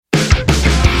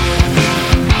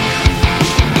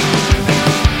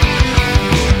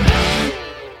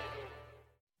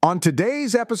On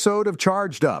today's episode of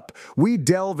Charged Up, we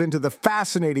delve into the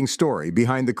fascinating story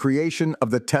behind the creation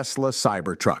of the Tesla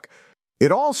Cybertruck.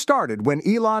 It all started when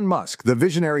Elon Musk, the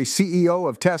visionary CEO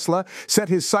of Tesla, set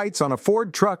his sights on a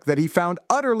Ford truck that he found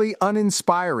utterly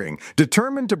uninspiring.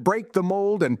 Determined to break the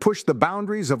mold and push the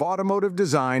boundaries of automotive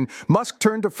design, Musk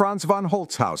turned to Franz von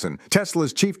Holzhausen,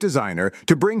 Tesla's chief designer,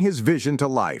 to bring his vision to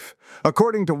life.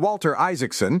 According to Walter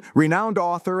Isaacson, renowned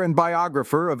author and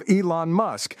biographer of Elon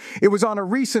Musk, it was on a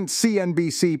recent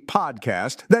CNBC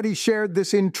podcast that he shared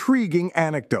this intriguing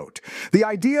anecdote. The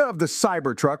idea of the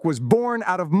Cybertruck was born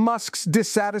out of Musk's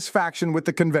dissatisfaction with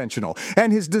the conventional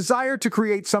and his desire to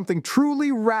create something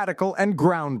truly radical and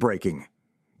groundbreaking.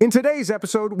 In today's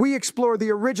episode, we explore the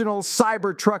original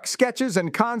Cybertruck sketches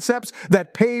and concepts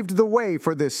that paved the way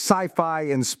for this sci-fi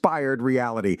inspired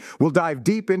reality. We'll dive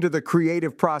deep into the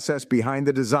creative process behind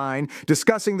the design,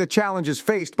 discussing the challenges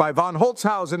faced by von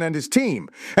Holzhausen and his team,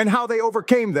 and how they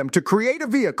overcame them to create a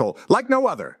vehicle like no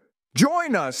other.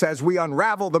 Join us as we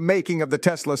unravel the making of the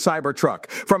Tesla Cybertruck,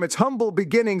 from its humble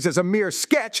beginnings as a mere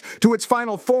sketch to its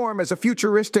final form as a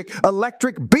futuristic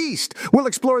electric beast. We'll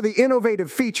explore the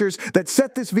innovative features that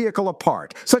set this vehicle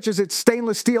apart, such as its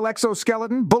stainless steel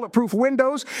exoskeleton, bulletproof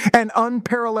windows, and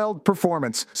unparalleled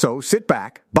performance. So sit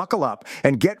back, buckle up,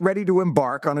 and get ready to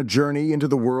embark on a journey into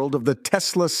the world of the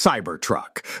Tesla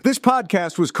Cybertruck. This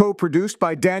podcast was co-produced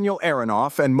by Daniel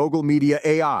Aronoff and Mogul Media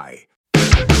AI.